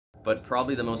But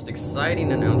probably the most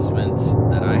exciting announcement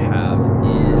that I have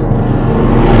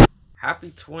is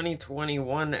Happy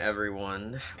 2021,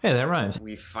 everyone. Hey, that rhymes.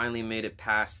 We finally made it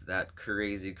past that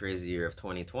crazy year of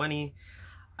 2020.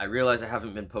 I realize I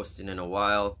haven't been posting in a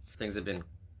while. Things have been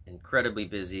incredibly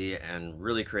busy and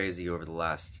really crazy over the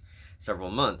last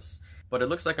several months. But it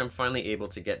looks like I'm finally able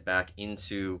to get back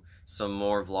into some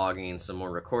more vlogging, some more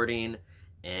recording,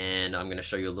 and I'm going to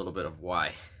show you a little bit of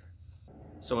why.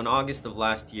 So in August of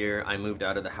last year, I moved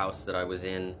out of the house that I was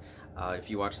in. If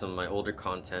you watch some of my older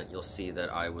content, you'll see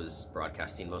that I was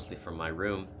broadcasting mostly from my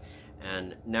room.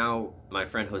 And now my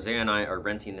friend Jose and I are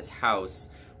renting this house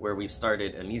where we've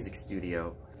started a music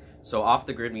studio. So Off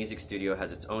the Grid Music Studio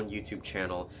has its own YouTube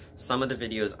channel. Some of the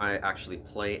videos I actually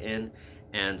play in,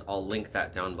 and I'll link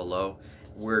that down below.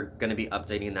 We're going to be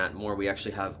updating that more. We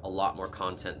actually have a lot more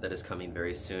content that is coming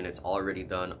very soon. It's already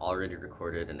done, already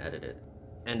recorded and edited.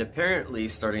 And apparently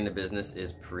starting a business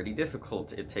is pretty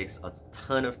difficult. It takes a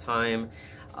ton of time.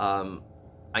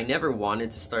 I never wanted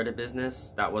to start a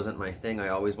business. That wasn't my thing. I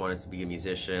always wanted to be a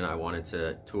musician. I wanted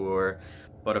to tour.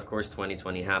 But of course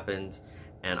 2020 happened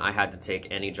and I had to take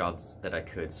any jobs that I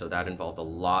could. So that involved a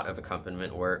lot of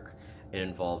accompaniment work. It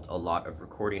involved a lot of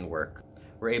recording work.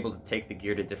 We're able to take the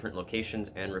gear to different locations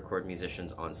and record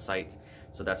musicians on site.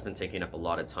 So that's been taking up a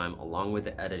lot of time along with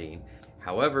the editing.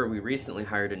 However, we recently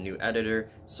hired a new editor,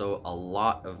 so a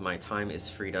lot of my time is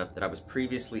freed up that I was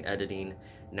previously editing.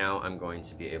 Now I'm going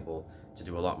to be able to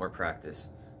do a lot more practice.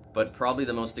 But probably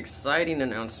the most exciting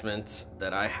announcement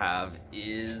that I have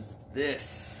is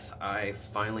this. I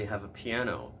finally have a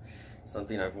piano.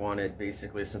 Something I've wanted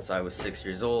basically since I was 6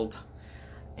 years old.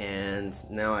 And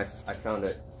now I found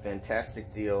a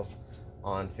fantastic deal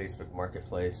on Facebook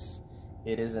Marketplace.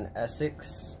 It is an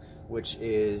Essex, which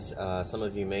is, some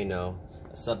of you may know,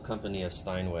 a sub-company of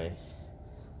Steinway.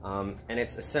 And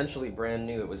it's essentially brand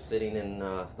new. It was sitting in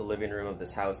the living room of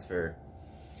this house for,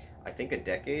 I think, a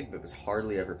decade, but it was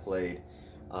hardly ever played.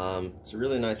 It's a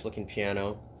really nice looking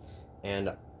piano,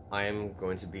 and I am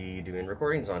going to be doing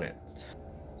recordings on it.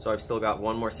 So I've still got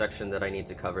one more section that I need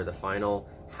to cover, the final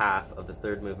half of the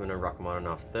third movement of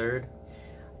Rachmaninoff Third.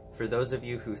 For those of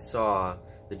you who saw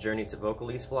the Journey to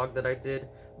Vocalise vlog that I did,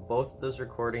 both of those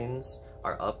recordings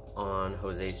are up on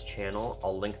Jose's channel.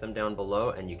 I'll link them down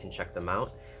below and you can check them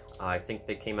out. I think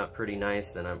they came out pretty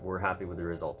nice and we're happy with the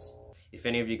results. If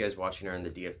any of you guys watching are in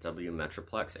the DFW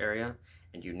Metroplex area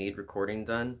and you need recording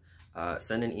done,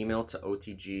 send an email to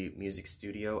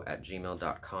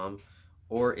otgmusicstudio@gmail.com.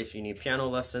 Or if you need piano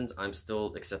lessons, I'm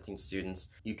still accepting students.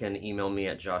 You can email me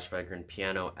at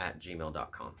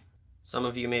joshvagranpiano@gmail.com. Some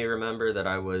of you may remember that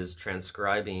I was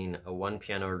transcribing a one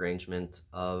piano arrangement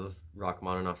of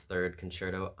Rachmaninoff Third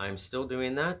Concerto. I'm still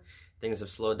doing that. Things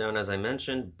have slowed down as I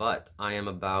mentioned, but I am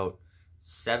about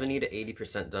 70 to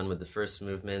 80% done with the first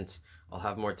movement. I'll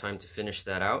have more time to finish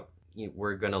that out.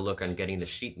 We're gonna look on getting the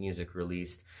sheet music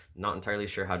released. Not entirely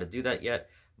sure how to do that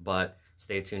yet, but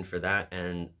stay tuned for that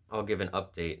and I'll give an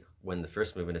update when the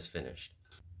first movement is finished.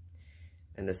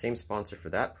 And the same sponsor for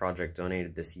that project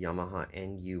donated this Yamaha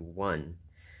NU1,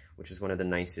 which is one of the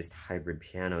nicest hybrid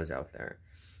pianos out there.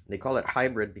 They call it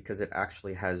hybrid because it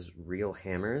actually has real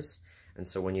hammers, and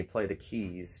so when you play the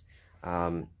keys,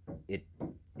 it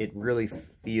really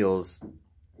feels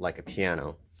like a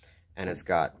piano, and it's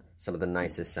got some of the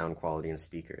nicest sound quality and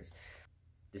speakers.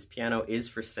 This piano is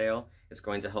for sale. It's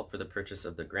going to help for the purchase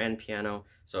of the grand piano,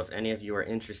 so if any of you are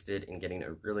interested in getting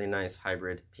a really nice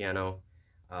hybrid piano,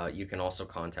 you can also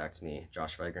contact me,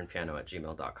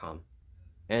 joshvagranpiano@gmail.com.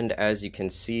 And as you can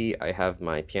see, I have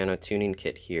my piano tuning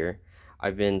kit here.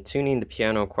 I've been tuning the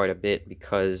piano quite a bit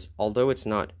because although it's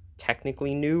not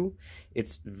technically new,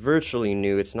 it's virtually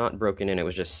new. It's not broken in, it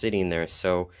was just sitting there.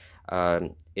 So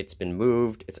it's been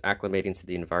moved, it's acclimating to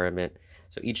the environment.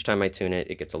 So each time I tune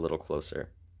it, it gets a little closer.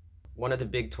 One of the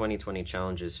big 2020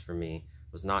 challenges for me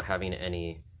was not having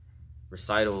any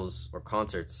recitals or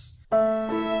concerts,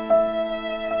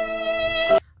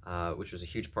 which was a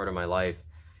huge part of my life,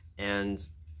 and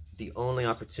the only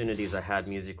opportunities I had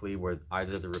musically were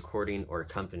either the recording or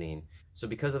accompanying. So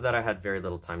because of that, I had very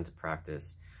little time to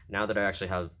practice. Now that I actually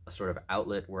have a sort of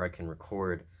outlet where I can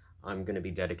record, I'm going to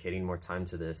be dedicating more time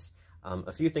to this.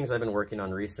 A few things I've been working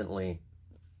on recently,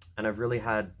 and I've really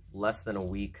had less than a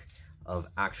week of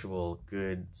actual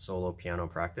good solo piano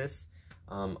practice.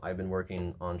 I've been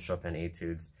working on Chopin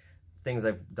etudes, things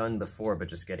I've done before, but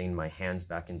just getting my hands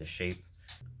back into shape.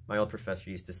 My old professor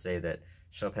used to say that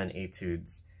Chopin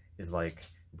etudes is like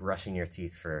brushing your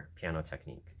teeth for piano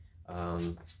technique.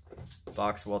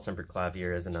 Bach's well-tempered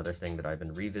clavier is another thing that I've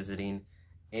been revisiting.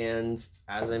 And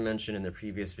as I mentioned in the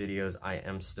previous videos, I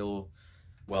am still,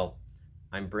 well,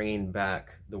 I'm bringing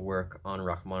back the work on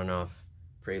Rachmaninoff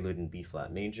Prelude in B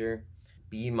flat major.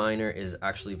 B minor is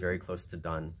actually very close to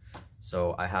done,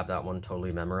 so I have that one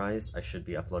totally memorized. I should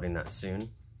be uploading that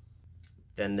soon.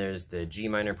 Then there's the G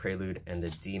minor Prelude and the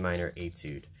D minor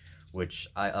Etude, which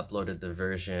I uploaded the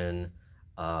version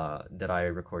that I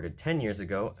recorded 10 years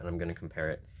ago, and I'm going to compare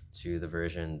it to the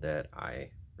version that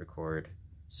I record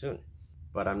soon.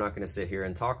 But I'm not going to sit here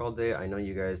and talk all day. I know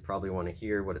you guys probably want to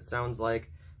hear what it sounds like,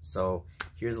 so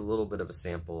here's a little bit of a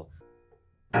sample.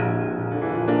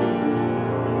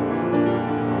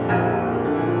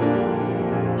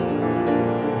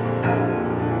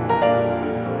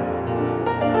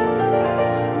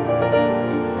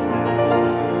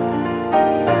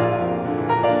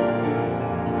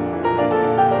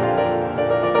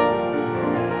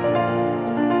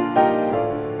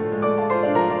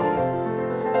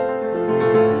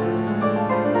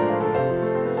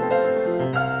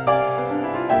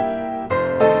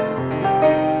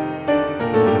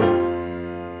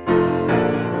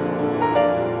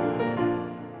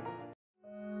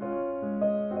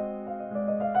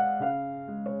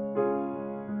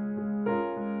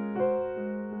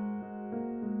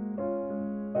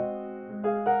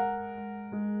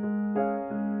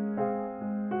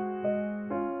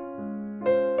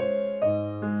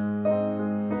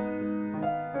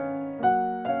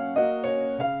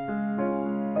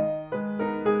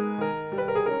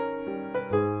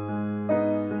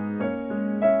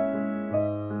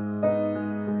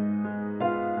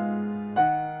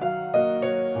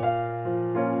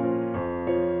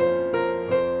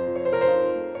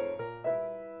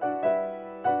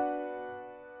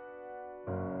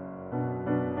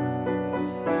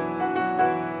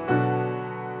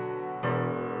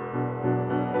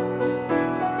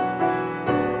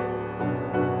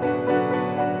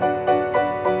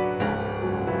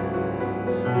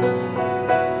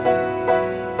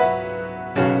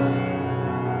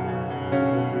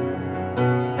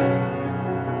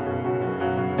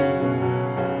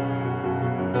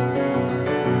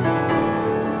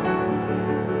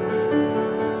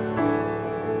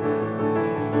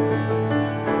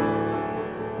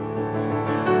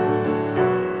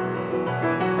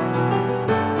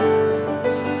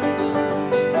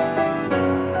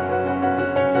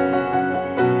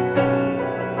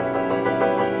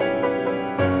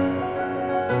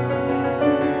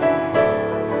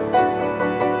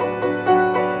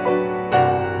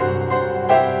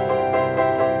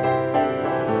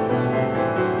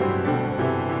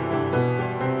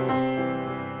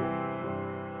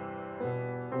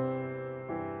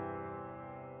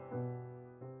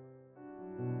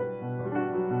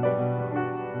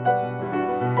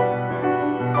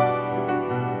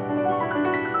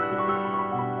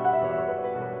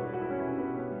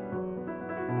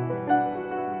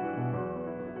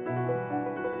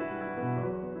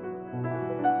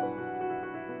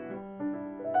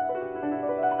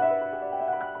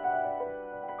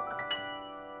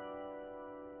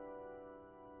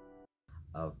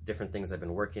 Of different things I've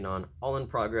been working on, all in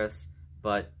progress,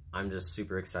 but I'm just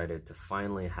super excited to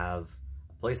finally have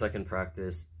a place I can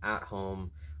practice at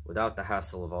home without the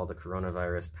hassle of all the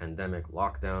coronavirus pandemic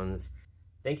lockdowns.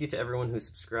 Thank you to everyone who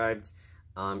subscribed.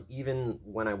 Even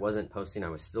when I wasn't posting, I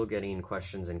was still getting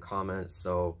questions and comments,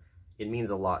 so it means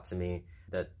a lot to me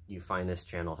that you find this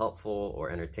channel helpful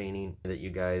or entertaining, that you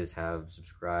guys have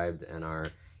subscribed and are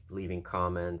leaving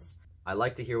comments. I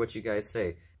like to hear what you guys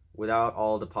say. Without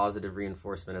all the positive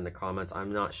reinforcement in the comments,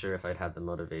 I'm not sure if I'd have the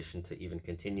motivation to even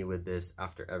continue with this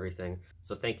after everything.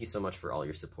 So thank you so much for all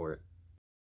your support.